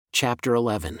Chapter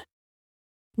 11.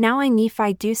 Now I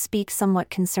Nephi do speak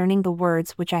somewhat concerning the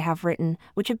words which I have written,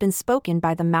 which have been spoken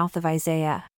by the mouth of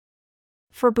Isaiah.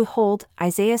 For behold,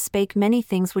 Isaiah spake many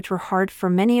things which were hard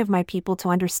for many of my people to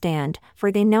understand,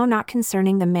 for they know not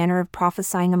concerning the manner of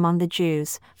prophesying among the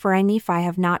Jews, for I Nephi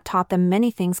have not taught them many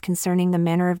things concerning the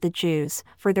manner of the Jews,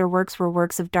 for their works were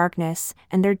works of darkness,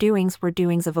 and their doings were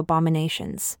doings of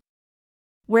abominations.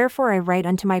 Wherefore I write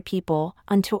unto my people,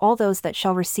 unto all those that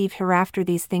shall receive hereafter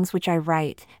these things which I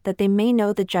write, that they may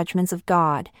know the judgments of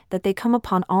God, that they come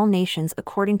upon all nations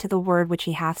according to the word which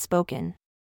he hath spoken.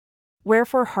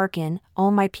 Wherefore hearken,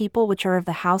 all my people which are of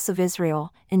the house of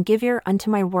Israel, and give ear unto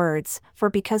my words, for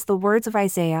because the words of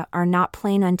Isaiah are not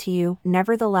plain unto you,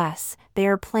 nevertheless, they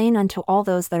are plain unto all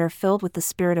those that are filled with the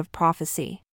spirit of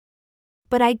prophecy.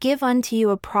 But I give unto you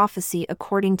a prophecy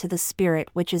according to the Spirit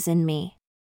which is in me.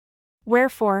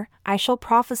 Wherefore, I shall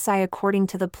prophesy according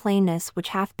to the plainness which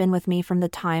hath been with me from the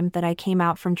time that I came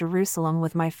out from Jerusalem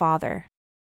with my father.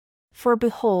 For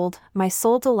behold, my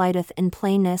soul delighteth in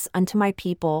plainness unto my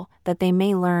people, that they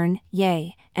may learn,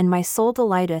 yea, and my soul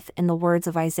delighteth in the words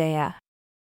of Isaiah.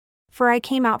 For I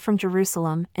came out from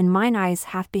Jerusalem, and mine eyes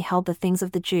hath beheld the things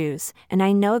of the Jews, and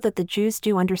I know that the Jews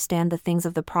do understand the things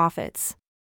of the prophets.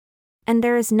 And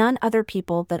there is none other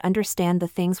people that understand the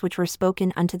things which were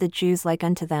spoken unto the Jews like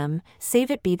unto them, save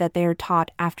it be that they are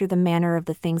taught after the manner of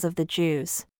the things of the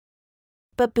Jews.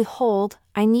 But behold,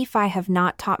 I Nephi have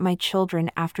not taught my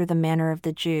children after the manner of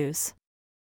the Jews.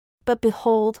 But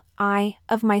behold, I,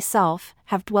 of myself,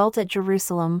 have dwelt at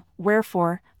Jerusalem,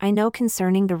 wherefore, I know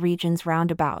concerning the regions round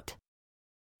about.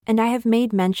 And I have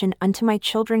made mention unto my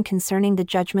children concerning the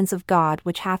judgments of God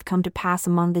which hath come to pass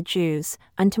among the Jews,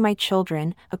 unto my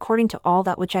children, according to all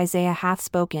that which Isaiah hath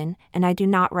spoken, and I do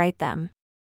not write them.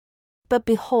 But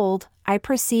behold, I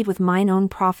proceed with mine own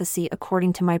prophecy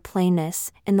according to my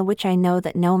plainness, in the which I know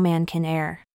that no man can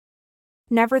err.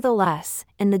 Nevertheless,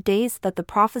 in the days that the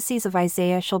prophecies of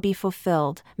Isaiah shall be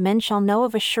fulfilled, men shall know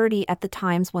of a surety at the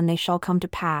times when they shall come to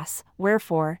pass,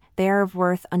 wherefore, they are of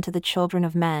worth unto the children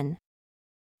of men.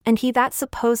 And he that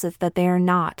supposeth that they are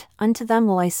not, unto them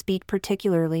will I speak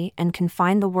particularly and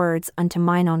confine the words unto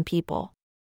mine own people.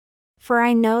 For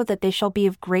I know that they shall be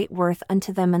of great worth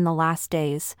unto them in the last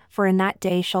days, for in that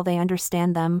day shall they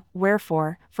understand them,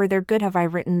 wherefore, for their good have I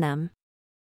written them.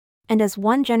 And as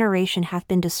one generation hath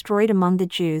been destroyed among the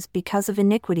Jews because of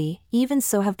iniquity, even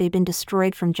so have they been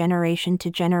destroyed from generation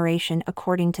to generation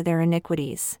according to their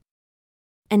iniquities.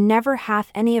 And never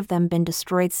hath any of them been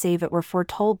destroyed save it were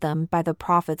foretold them by the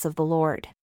prophets of the Lord.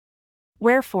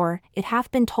 Wherefore, it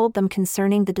hath been told them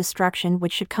concerning the destruction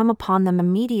which should come upon them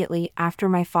immediately after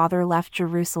my father left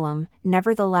Jerusalem,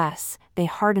 nevertheless, they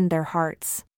hardened their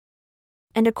hearts.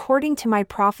 And according to my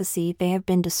prophecy they have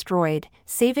been destroyed,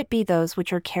 save it be those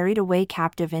which are carried away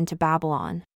captive into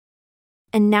Babylon.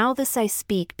 And now this I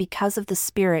speak because of the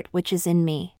Spirit which is in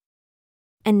me.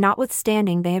 And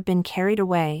notwithstanding they have been carried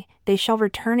away, they shall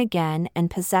return again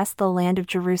and possess the land of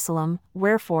Jerusalem,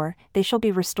 wherefore, they shall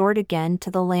be restored again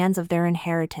to the lands of their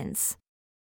inheritance.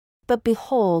 But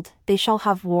behold, they shall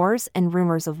have wars and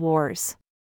rumors of wars.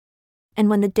 And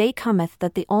when the day cometh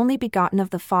that the only begotten of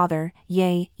the Father,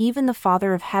 yea, even the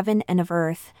Father of heaven and of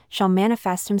earth, shall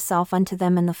manifest himself unto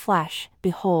them in the flesh,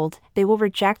 behold, they will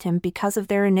reject him because of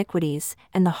their iniquities,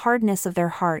 and the hardness of their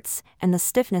hearts, and the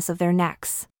stiffness of their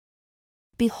necks.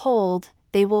 Behold,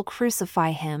 they will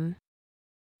crucify him.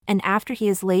 And after he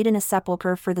is laid in a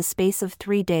sepulchre for the space of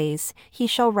 3 days, he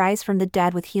shall rise from the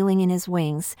dead with healing in his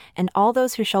wings, and all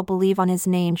those who shall believe on his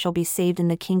name shall be saved in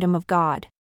the kingdom of God.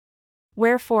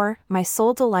 Wherefore, my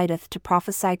soul delighteth to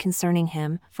prophesy concerning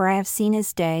him, for I have seen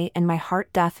his day, and my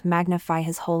heart doth magnify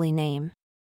his holy name.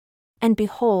 And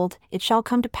behold, it shall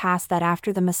come to pass that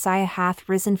after the Messiah hath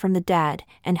risen from the dead,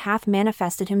 and hath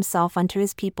manifested himself unto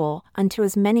his people, unto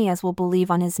as many as will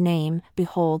believe on his name,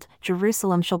 behold,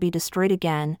 Jerusalem shall be destroyed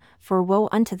again, for woe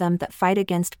unto them that fight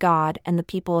against God and the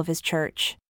people of his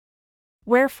church.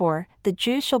 Wherefore, the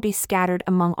Jews shall be scattered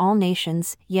among all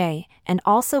nations, yea, and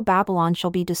also Babylon shall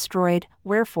be destroyed,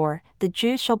 wherefore, the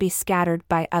Jews shall be scattered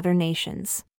by other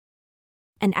nations.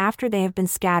 And after they have been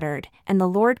scattered, and the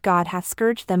Lord God hath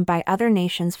scourged them by other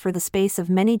nations for the space of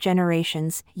many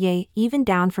generations, yea, even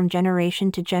down from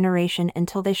generation to generation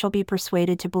until they shall be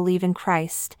persuaded to believe in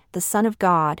Christ, the Son of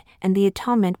God, and the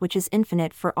atonement which is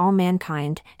infinite for all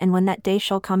mankind, and when that day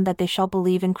shall come that they shall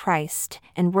believe in Christ,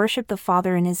 and worship the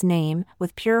Father in his name,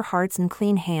 with pure hearts and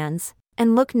clean hands,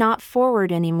 and look not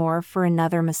forward any more for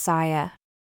another Messiah.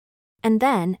 And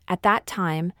then, at that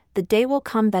time, the day will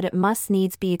come that it must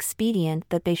needs be expedient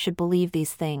that they should believe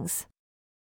these things.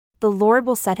 the Lord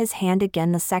will set his hand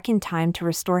again the second time to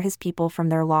restore his people from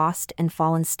their lost and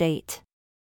fallen state.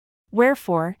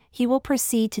 Wherefore, he will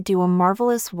proceed to do a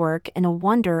marvelous work and a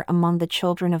wonder among the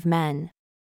children of men.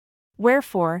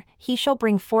 Wherefore, he shall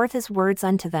bring forth his words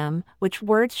unto them, which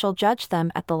words shall judge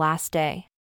them at the last day.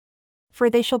 For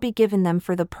they shall be given them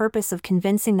for the purpose of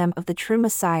convincing them of the true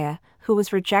Messiah, who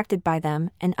was rejected by them,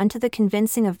 and unto the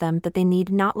convincing of them that they need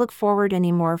not look forward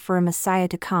any more for a Messiah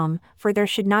to come, for there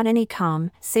should not any come,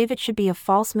 save it should be a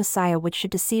false Messiah which should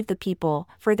deceive the people,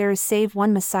 for there is save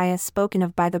one Messiah spoken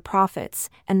of by the prophets,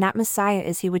 and that Messiah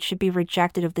is he which should be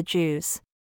rejected of the Jews.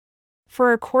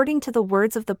 For according to the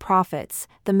words of the prophets,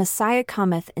 the Messiah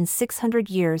cometh in 600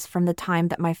 years from the time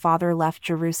that my father left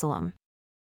Jerusalem.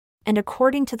 And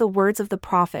according to the words of the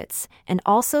prophets, and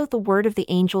also the word of the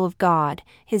angel of God,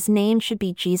 his name should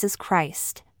be Jesus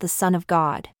Christ, the Son of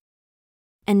God.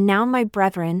 And now, my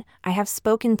brethren, I have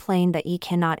spoken plain that ye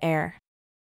cannot err.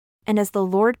 And as the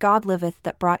Lord God liveth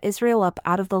that brought Israel up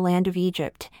out of the land of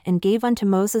Egypt, and gave unto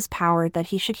Moses power that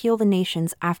he should heal the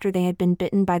nations after they had been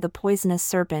bitten by the poisonous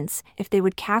serpents, if they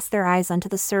would cast their eyes unto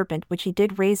the serpent which he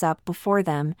did raise up before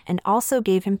them, and also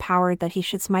gave him power that he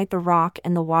should smite the rock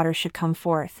and the water should come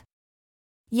forth.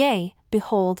 Yea,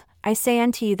 behold, I say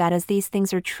unto you that as these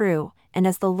things are true, and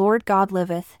as the Lord God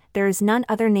liveth, there is none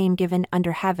other name given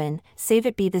under heaven, save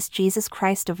it be this Jesus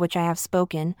Christ of which I have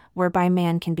spoken, whereby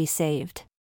man can be saved.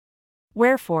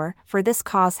 Wherefore, for this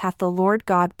cause hath the Lord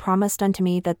God promised unto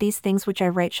me that these things which I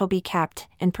write shall be kept,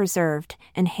 and preserved,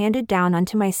 and handed down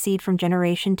unto my seed from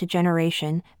generation to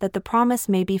generation, that the promise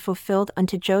may be fulfilled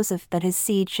unto Joseph that his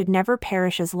seed should never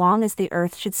perish as long as the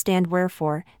earth should stand.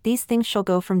 Wherefore, these things shall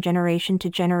go from generation to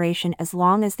generation as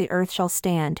long as the earth shall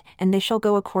stand, and they shall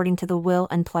go according to the will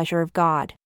and pleasure of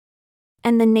God.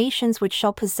 And the nations which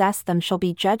shall possess them shall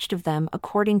be judged of them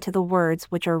according to the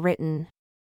words which are written.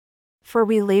 For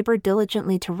we labor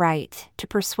diligently to write, to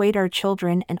persuade our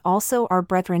children and also our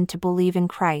brethren to believe in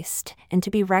Christ, and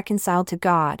to be reconciled to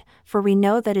God, for we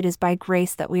know that it is by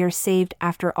grace that we are saved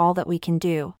after all that we can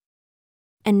do.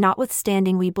 And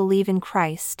notwithstanding we believe in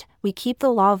Christ, we keep the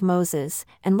law of Moses,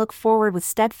 and look forward with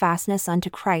steadfastness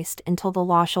unto Christ until the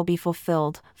law shall be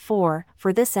fulfilled, for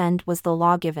this end was the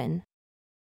law given.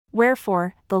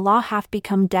 Wherefore, the law hath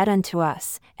become dead unto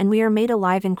us, and we are made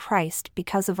alive in Christ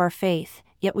because of our faith,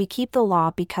 yet we keep the law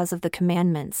because of the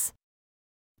commandments.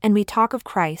 And we talk of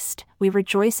Christ, we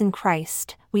rejoice in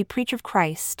Christ, we preach of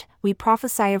Christ, we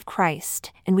prophesy of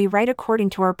Christ, and we write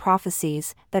according to our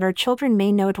prophecies, that our children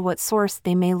may know to what source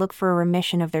they may look for a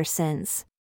remission of their sins.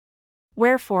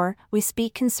 Wherefore, we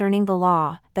speak concerning the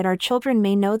law, that our children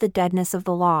may know the deadness of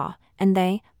the law, and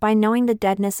they, by knowing the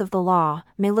deadness of the law,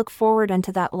 may look forward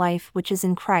unto that life which is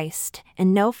in Christ,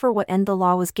 and know for what end the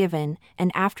law was given,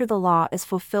 and after the law is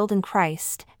fulfilled in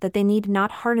Christ, that they need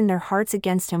not harden their hearts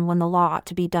against him when the law ought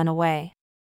to be done away.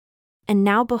 And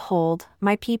now behold,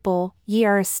 my people, ye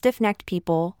are a stiff-necked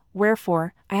people,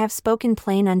 wherefore, I have spoken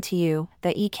plain unto you,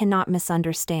 that ye cannot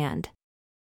misunderstand.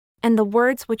 And the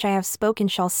words which I have spoken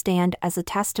shall stand as a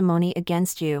testimony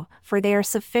against you, for they are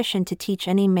sufficient to teach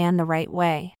any man the right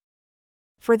way.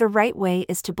 For the right way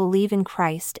is to believe in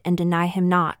Christ and deny him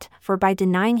not, for by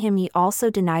denying him ye also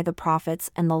deny the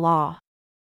prophets and the law.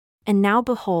 And now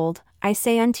behold, I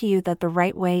say unto you that the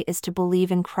right way is to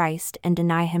believe in Christ and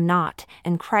deny him not,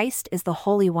 and Christ is the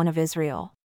Holy One of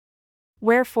Israel.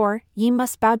 Wherefore, ye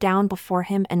must bow down before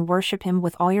him and worship him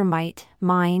with all your might,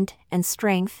 mind, and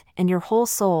strength, and your whole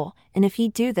soul, and if ye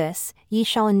do this, ye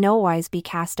shall in no wise be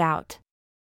cast out.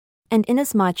 And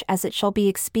inasmuch as it shall be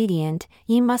expedient,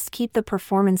 ye must keep the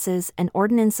performances and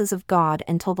ordinances of God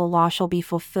until the law shall be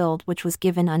fulfilled which was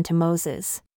given unto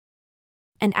Moses.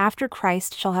 And after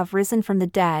Christ shall have risen from the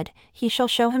dead, he shall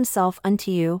show himself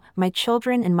unto you, my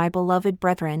children and my beloved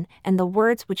brethren, and the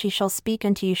words which he shall speak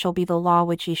unto you shall be the law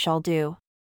which ye shall do.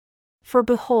 For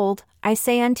behold, I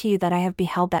say unto you that I have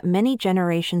beheld that many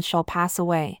generations shall pass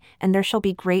away, and there shall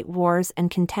be great wars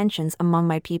and contentions among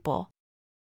my people.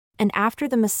 And after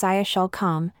the Messiah shall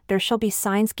come, there shall be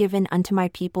signs given unto my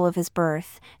people of his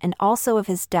birth, and also of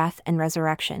his death and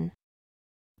resurrection.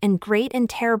 And great and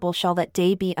terrible shall that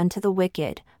day be unto the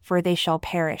wicked, for they shall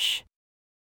perish.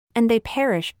 And they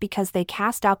perish because they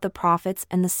cast out the prophets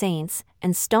and the saints,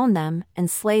 and stone them, and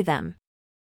slay them.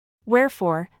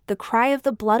 Wherefore, the cry of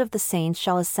the blood of the saints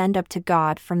shall ascend up to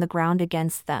God from the ground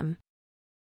against them.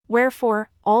 Wherefore,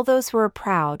 all those who are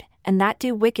proud, and that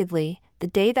do wickedly, the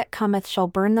day that cometh shall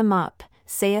burn them up,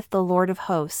 saith the Lord of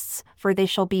hosts, for they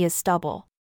shall be as stubble.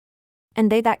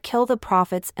 And they that kill the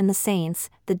prophets and the saints,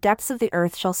 the depths of the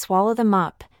earth shall swallow them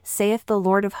up, saith the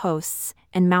Lord of hosts,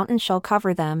 and mountains shall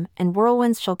cover them, and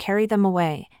whirlwinds shall carry them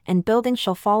away, and buildings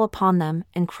shall fall upon them,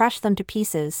 and crush them to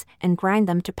pieces, and grind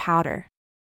them to powder.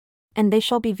 And they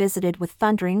shall be visited with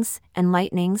thunderings, and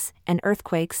lightnings, and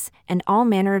earthquakes, and all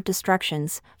manner of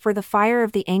destructions, for the fire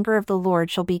of the anger of the Lord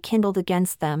shall be kindled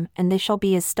against them, and they shall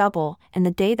be as stubble, and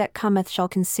the day that cometh shall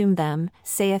consume them,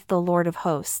 saith the Lord of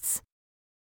hosts.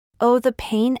 O the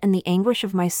pain and the anguish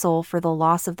of my soul for the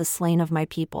loss of the slain of my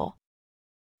people!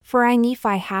 For I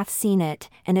Nephi hath seen it,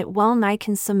 and it well nigh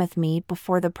consumeth me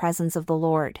before the presence of the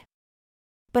Lord.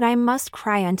 But I must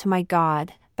cry unto my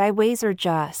God, thy ways are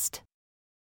just.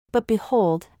 But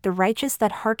behold, the righteous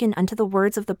that hearken unto the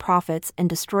words of the prophets and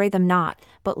destroy them not,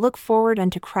 but look forward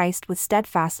unto Christ with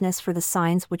steadfastness for the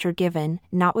signs which are given,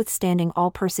 notwithstanding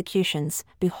all persecutions,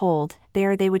 behold, they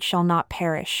are they which shall not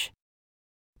perish.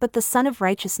 But the Son of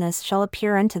Righteousness shall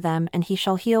appear unto them, and he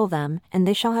shall heal them, and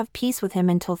they shall have peace with him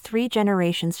until 3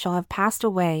 generations shall have passed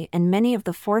away, and many of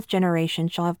the 4th generation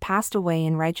shall have passed away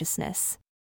in righteousness.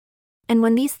 And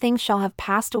when these things shall have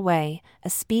passed away, a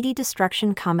speedy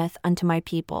destruction cometh unto my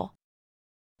people.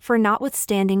 For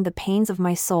notwithstanding the pains of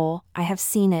my soul, I have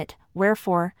seen it,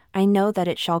 wherefore, I know that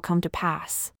it shall come to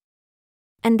pass.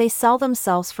 And they sell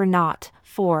themselves for naught,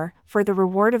 for the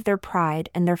reward of their pride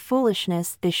and their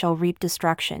foolishness they shall reap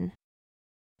destruction.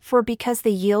 For because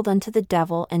they yield unto the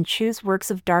devil and choose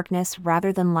works of darkness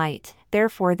rather than light,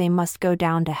 therefore they must go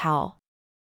down to hell.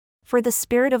 For the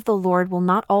Spirit of the Lord will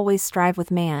not always strive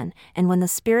with man, and when the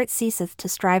Spirit ceaseth to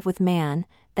strive with man,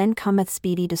 then cometh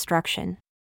speedy destruction.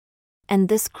 And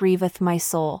this grieveth my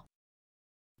soul.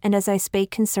 And as I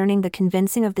spake concerning the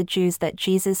convincing of the Jews that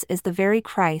Jesus is the very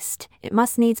Christ, it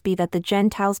must needs be that the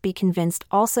Gentiles be convinced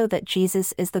also that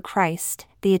Jesus is the Christ,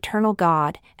 the eternal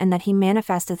God, and that he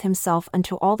manifesteth himself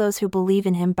unto all those who believe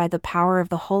in him by the power of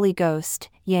the Holy Ghost,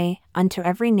 yea, unto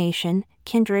every nation,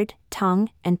 kindred, tongue,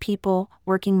 and people,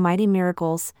 working mighty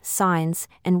miracles, signs,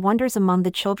 and wonders among the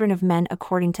children of men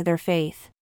according to their faith.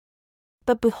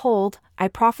 But behold, I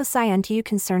prophesy unto you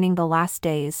concerning the last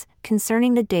days,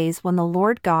 concerning the days when the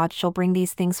Lord God shall bring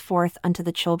these things forth unto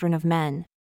the children of men.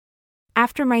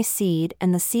 After my seed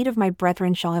and the seed of my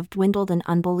brethren shall have dwindled in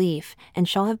unbelief, and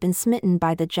shall have been smitten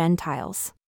by the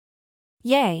Gentiles.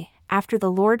 Yea, after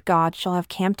the Lord God shall have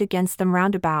camped against them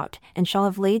round about, and shall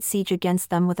have laid siege against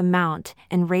them with a mount,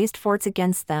 and raised forts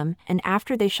against them, and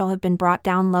after they shall have been brought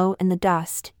down low in the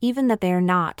dust, even that they are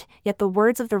not, yet the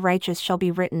words of the righteous shall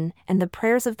be written, and the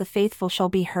prayers of the faithful shall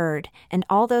be heard, and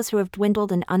all those who have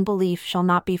dwindled in unbelief shall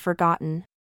not be forgotten.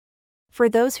 For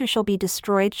those who shall be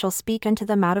destroyed shall speak unto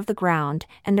them out of the ground,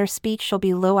 and their speech shall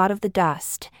be low out of the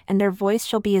dust, and their voice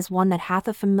shall be as one that hath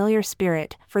a familiar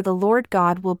spirit, for the Lord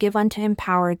God will give unto him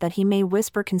power that he may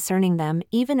whisper concerning them,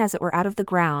 even as it were out of the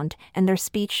ground, and their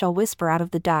speech shall whisper out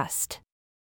of the dust.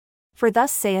 For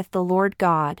thus saith the Lord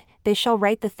God, they shall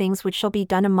write the things which shall be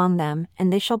done among them,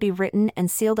 and they shall be written and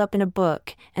sealed up in a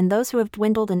book, and those who have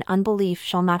dwindled in unbelief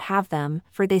shall not have them,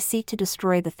 for they seek to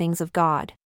destroy the things of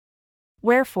God.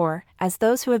 Wherefore, as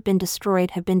those who have been destroyed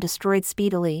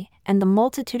speedily, and the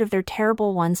multitude of their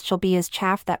terrible ones shall be as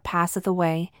chaff that passeth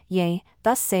away, yea,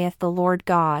 thus saith the Lord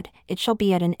God, it shall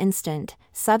be at an instant,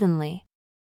 suddenly.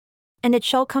 And it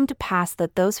shall come to pass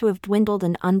that those who have dwindled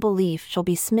in unbelief shall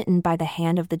be smitten by the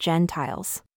hand of the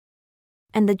Gentiles.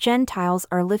 And the Gentiles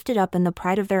are lifted up in the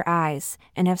pride of their eyes,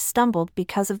 and have stumbled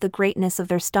because of the greatness of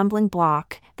their stumbling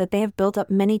block, that they have built up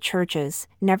many churches.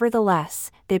 Nevertheless,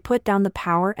 they put down the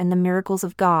power and the miracles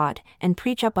of God, and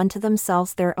preach up unto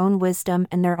themselves their own wisdom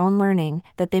and their own learning,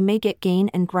 that they may get gain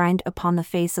and grind upon the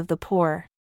face of the poor.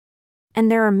 And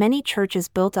there are many churches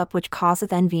built up which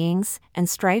causeth envyings, and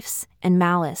strifes, and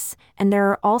malice, and there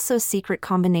are also secret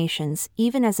combinations,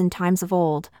 even as in times of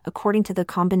old, according to the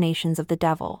combinations of the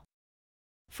devil.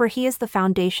 For he is the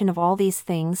foundation of all these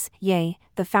things, yea,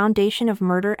 the foundation of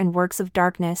murder and works of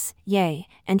darkness, yea,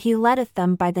 and he leadeth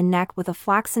them by the neck with a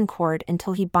flaxen cord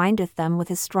until he bindeth them with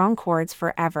his strong cords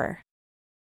for ever.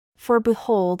 For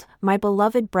behold, my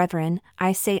beloved brethren,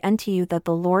 I say unto you that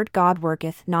the Lord God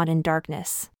worketh not in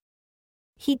darkness.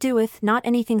 He doeth not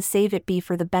anything save it be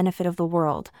for the benefit of the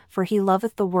world, for he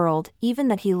loveth the world, even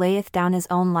that he layeth down his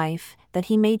own life, that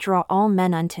he may draw all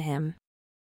men unto him.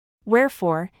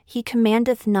 Wherefore, he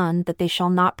commandeth none that they shall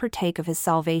not partake of his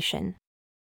salvation.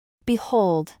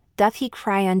 Behold, doth he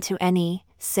cry unto any,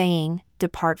 saying,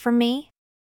 Depart from me?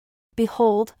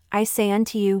 Behold, I say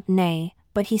unto you, Nay,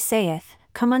 but he saith,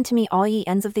 Come unto me all ye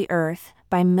ends of the earth,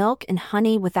 buy milk and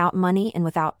honey without money and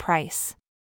without price.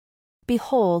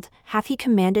 Behold, hath he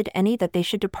commanded any that they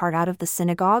should depart out of the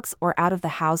synagogues or out of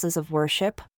the houses of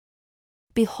worship?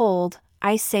 Behold,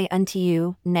 I say unto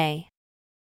you, Nay.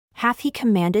 Hath he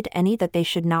commanded any that they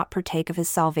should not partake of his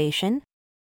salvation?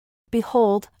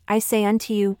 Behold, I say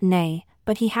unto you, Nay,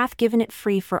 but he hath given it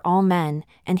free for all men,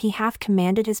 and he hath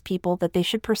commanded his people that they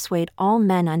should persuade all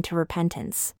men unto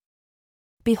repentance.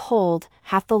 Behold,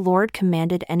 hath the Lord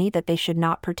commanded any that they should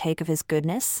not partake of his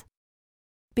goodness?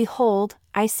 Behold,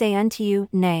 I say unto you,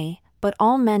 Nay, but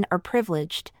all men are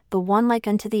privileged, the one like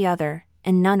unto the other,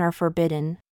 and none are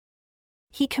forbidden.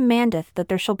 He commandeth that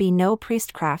there shall be no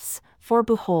priestcrafts, for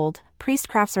behold,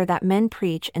 priestcrafts are that men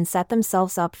preach and set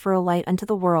themselves up for a light unto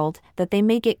the world, that they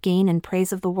may get gain and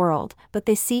praise of the world, but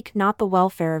they seek not the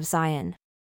welfare of Zion.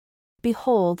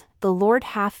 Behold, the Lord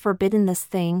hath forbidden this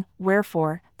thing,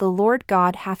 wherefore, the Lord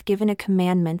God hath given a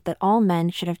commandment that all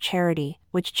men should have charity,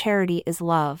 which charity is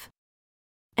love.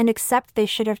 And except they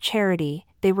should have charity,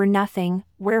 they were nothing,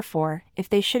 wherefore, if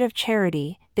they should have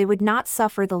charity, they would not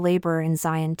suffer the laborer in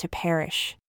Zion to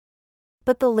perish.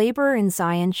 But the laborer in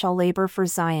Zion shall labor for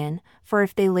Zion, for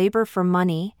if they labor for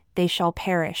money, they shall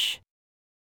perish.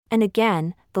 And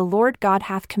again, the Lord God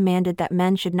hath commanded that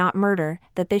men should not murder,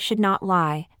 that they should not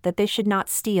lie, that they should not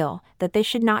steal, that they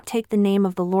should not take the name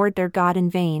of the Lord their God in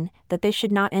vain, that they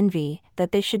should not envy,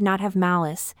 that they should not have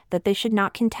malice, that they should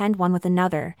not contend one with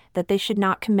another, that they should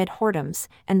not commit whoredoms,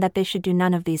 and that they should do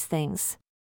none of these things.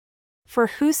 For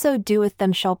whoso doeth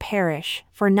them shall perish,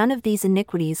 for none of these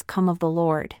iniquities come of the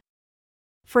Lord.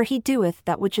 For he doeth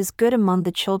that which is good among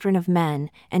the children of men,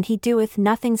 and he doeth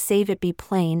nothing save it be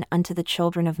plain unto the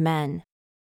children of men.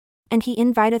 And he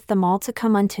inviteth them all to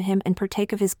come unto him and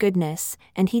partake of his goodness,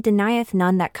 and he denieth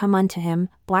none that come unto him,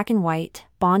 black and white,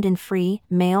 bond and free,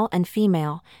 male and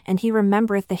female, and he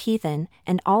remembereth the heathen,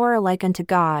 and all are alike unto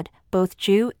God, both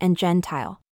Jew and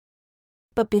Gentile.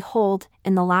 But behold,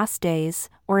 in the last days,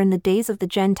 or in the days of the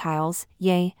Gentiles,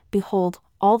 yea, behold,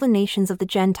 all the nations of the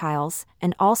Gentiles,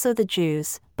 and also the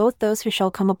Jews, both those who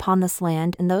shall come upon this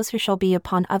land and those who shall be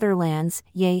upon other lands,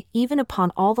 yea, even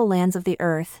upon all the lands of the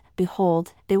earth,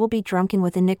 behold, they will be drunken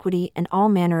with iniquity and all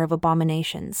manner of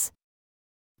abominations.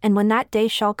 And when that day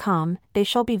shall come, they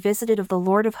shall be visited of the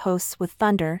Lord of hosts with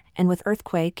thunder, and with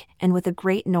earthquake, and with a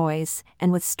great noise,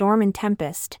 and with storm and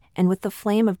tempest, and with the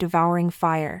flame of devouring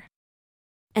fire.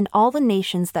 And all the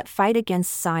nations that fight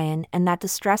against Zion and that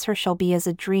distress her shall be as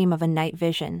a dream of a night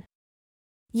vision.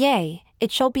 Yea,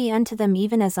 it shall be unto them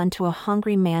even as unto a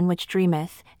hungry man which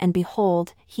dreameth, and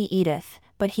behold, he eateth,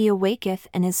 but he awaketh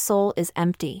and his soul is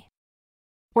empty.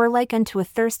 Or like unto a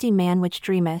thirsty man which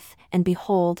dreameth, and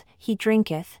behold, he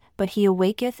drinketh, but he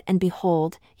awaketh and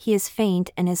behold, he is faint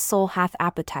and his soul hath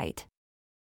appetite.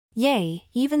 Yea,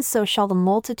 even so shall the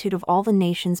multitude of all the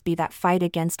nations be that fight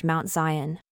against Mount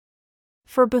Zion.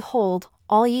 For behold,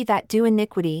 all ye that do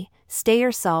iniquity, stay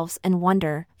yourselves and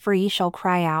wonder, for ye shall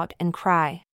cry out and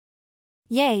cry.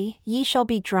 Yea, ye shall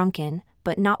be drunken,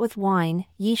 but not with wine,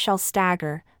 ye shall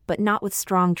stagger, but not with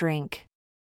strong drink.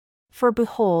 For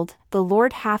behold, the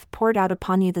Lord hath poured out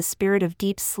upon you the spirit of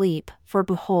deep sleep, for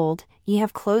behold, ye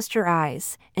have closed your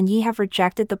eyes, and ye have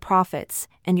rejected the prophets,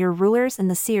 and your rulers and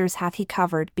the seers hath he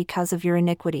covered because of your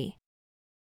iniquity.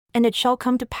 And it shall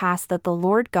come to pass that the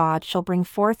Lord God shall bring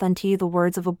forth unto you the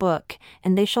words of a book,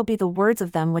 and they shall be the words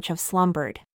of them which have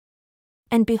slumbered.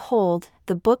 And behold,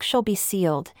 the book shall be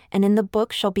sealed, and in the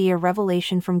book shall be a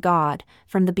revelation from God,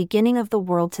 from the beginning of the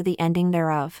world to the ending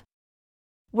thereof.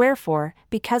 Wherefore,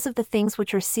 because of the things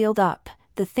which are sealed up,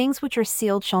 the things which are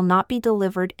sealed shall not be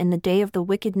delivered in the day of the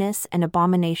wickedness and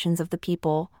abominations of the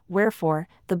people, wherefore,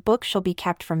 the book shall be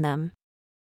kept from them.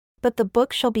 But the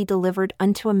book shall be delivered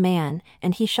unto a man,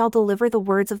 and he shall deliver the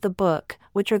words of the book,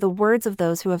 which are the words of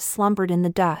those who have slumbered in the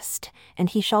dust,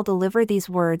 and he shall deliver these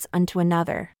words unto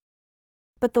another.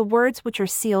 But the words which are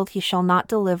sealed he shall not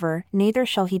deliver, neither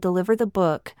shall he deliver the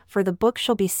book, for the book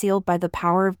shall be sealed by the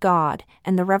power of God,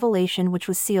 and the revelation which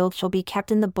was sealed shall be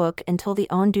kept in the book until the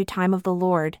own due time of the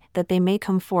Lord, that they may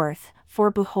come forth,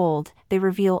 for behold, they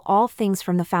reveal all things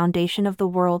from the foundation of the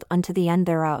world unto the end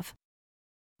thereof.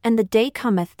 And the day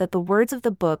cometh that the words of the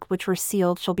book which were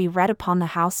sealed shall be read upon the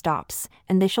housetops,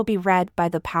 and they shall be read by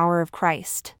the power of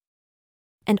Christ.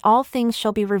 And all things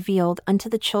shall be revealed unto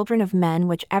the children of men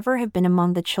which ever have been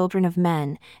among the children of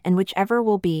men, and which ever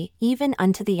will be, even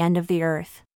unto the end of the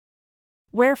earth.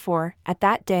 Wherefore, at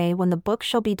that day when the book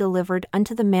shall be delivered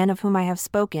unto the man of whom I have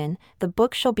spoken, the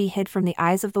book shall be hid from the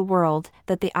eyes of the world,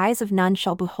 that the eyes of none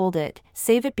shall behold it,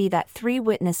 save it be that 3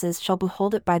 witnesses shall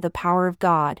behold it by the power of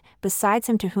God, besides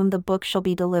him to whom the book shall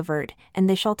be delivered, and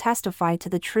they shall testify to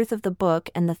the truth of the book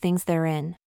and the things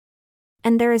therein.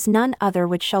 And there is none other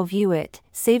which shall view it,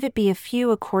 save it be a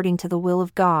few according to the will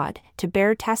of God, to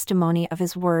bear testimony of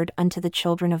his word unto the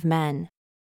children of men.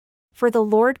 For the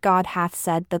Lord God hath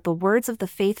said that the words of the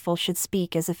faithful should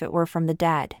speak as if it were from the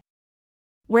dead.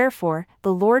 Wherefore,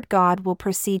 the Lord God will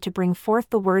proceed to bring forth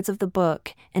the words of the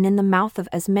book, and in the mouth of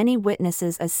as many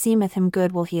witnesses as seemeth him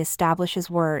good will he establish his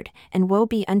word, and woe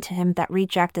be unto him that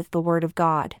rejecteth the word of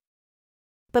God.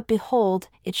 But behold,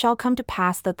 it shall come to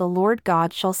pass that the Lord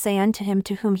God shall say unto him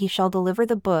to whom he shall deliver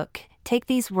the book, Take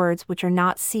these words which are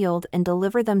not sealed and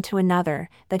deliver them to another,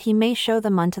 that he may show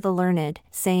them unto the learned,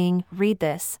 saying, Read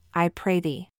this, I pray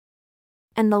thee.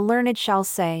 And the learned shall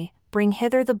say, Bring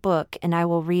hither the book and I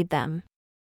will read them.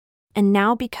 And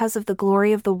now because of the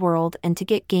glory of the world and to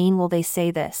get gain will they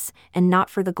say this, and not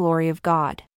for the glory of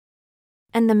God.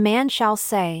 And the man shall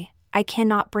say, I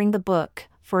cannot bring the book,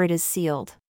 for it is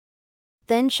sealed.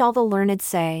 Then shall the learned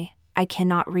say, I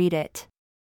cannot read it.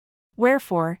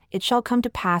 Wherefore, it shall come to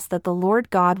pass that the Lord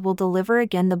God will deliver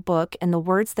again the book and the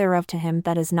words thereof to him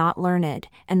that is not learned,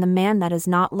 and the man that is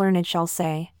not learned shall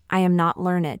say, I am not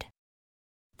learned.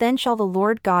 Then shall the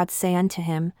Lord God say unto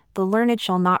him, The learned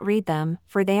shall not read them,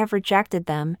 for they have rejected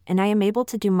them, and I am able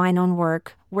to do mine own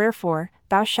work, wherefore,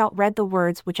 thou shalt read the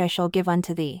words which I shall give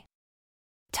unto thee.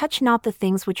 Touch not the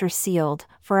things which are sealed,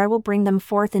 for I will bring them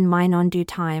forth in mine own due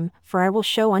time, for I will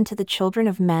show unto the children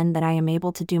of men that I am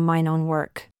able to do mine own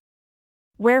work.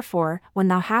 Wherefore, when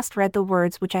thou hast read the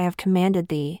words which I have commanded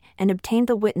thee, and obtained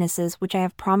the witnesses which I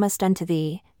have promised unto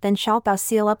thee, then shalt thou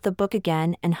seal up the book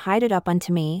again and hide it up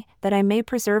unto me, that I may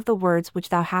preserve the words which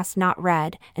thou hast not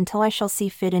read, until I shall see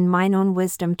fit in mine own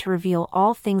wisdom to reveal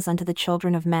all things unto the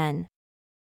children of men.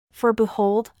 For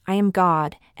behold, I am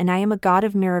God, and I am a God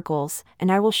of miracles,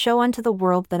 and I will show unto the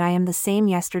world that I am the same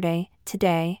yesterday,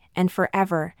 today, and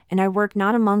forever, and I work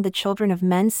not among the children of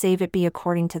men save it be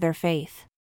according to their faith.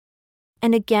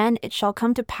 And again it shall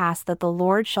come to pass that the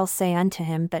Lord shall say unto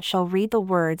him that shall read the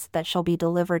words that shall be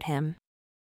delivered him.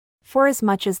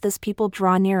 Forasmuch as this people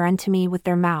draw near unto me with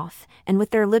their mouth, and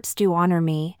with their lips do honor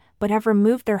me, but have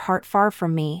removed their heart far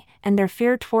from me, and their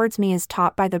fear towards me is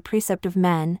taught by the precept of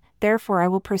men, therefore I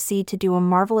will proceed to do a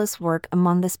marvelous work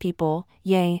among this people,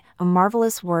 yea, a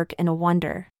marvelous work and a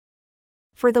wonder.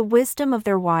 For the wisdom of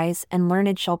their wise and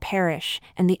learned shall perish,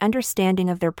 and the understanding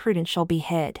of their prudent shall be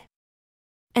hid.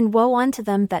 And woe unto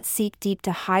them that seek deep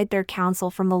to hide their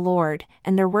counsel from the Lord,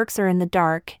 and their works are in the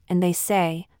dark, and they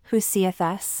say, Who seeth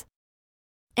us?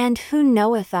 And who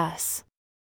knoweth us?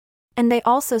 And they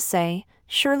also say,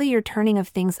 Surely your turning of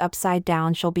things upside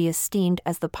down shall be esteemed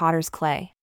as the potter's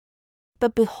clay.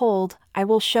 But behold, I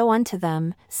will show unto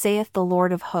them, saith the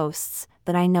Lord of hosts,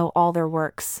 that I know all their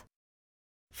works.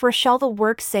 For shall the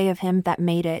work say of him that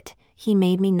made it, He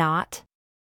made me not?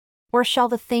 Or shall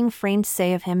the thing framed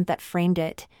say of him that framed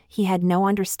it, He had no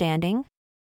understanding?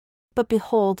 But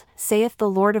behold, saith the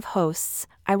Lord of hosts,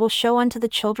 I will show unto the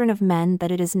children of men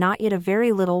that it is not yet a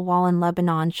very little while and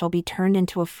Lebanon shall be turned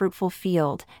into a fruitful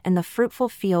field, and the fruitful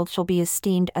field shall be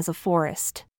esteemed as a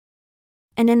forest.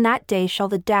 And in that day shall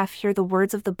the deaf hear the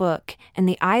words of the book, and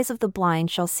the eyes of the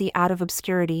blind shall see out of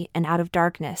obscurity and out of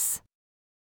darkness.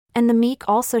 And the meek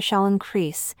also shall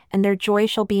increase, and their joy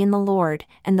shall be in the Lord,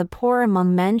 and the poor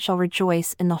among men shall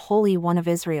rejoice in the Holy One of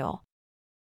Israel.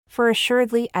 For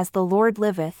assuredly as the Lord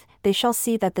liveth, they shall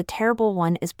see that the terrible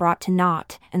one is brought to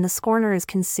naught, and the scorner is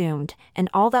consumed, and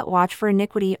all that watch for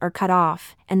iniquity are cut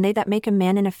off, and they that make a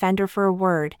man an offender for a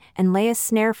word, and lay a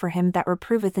snare for him that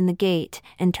reproveth in the gate,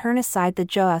 and turn aside the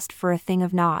just for a thing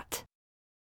of naught.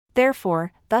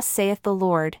 Therefore, thus saith the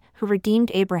Lord, who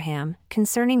redeemed Abraham,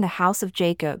 concerning the house of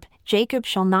Jacob, Jacob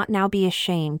shall not now be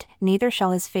ashamed, neither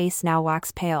shall his face now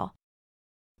wax pale.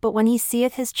 But when he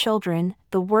seeth his children,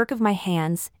 the work of my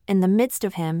hands, in the midst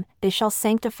of him, they shall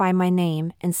sanctify my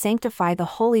name, and sanctify the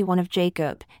Holy One of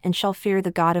Jacob, and shall fear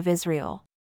the God of Israel.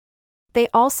 They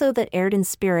also that erred in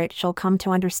spirit shall come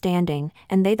to understanding,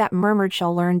 and they that murmured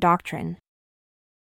shall learn doctrine.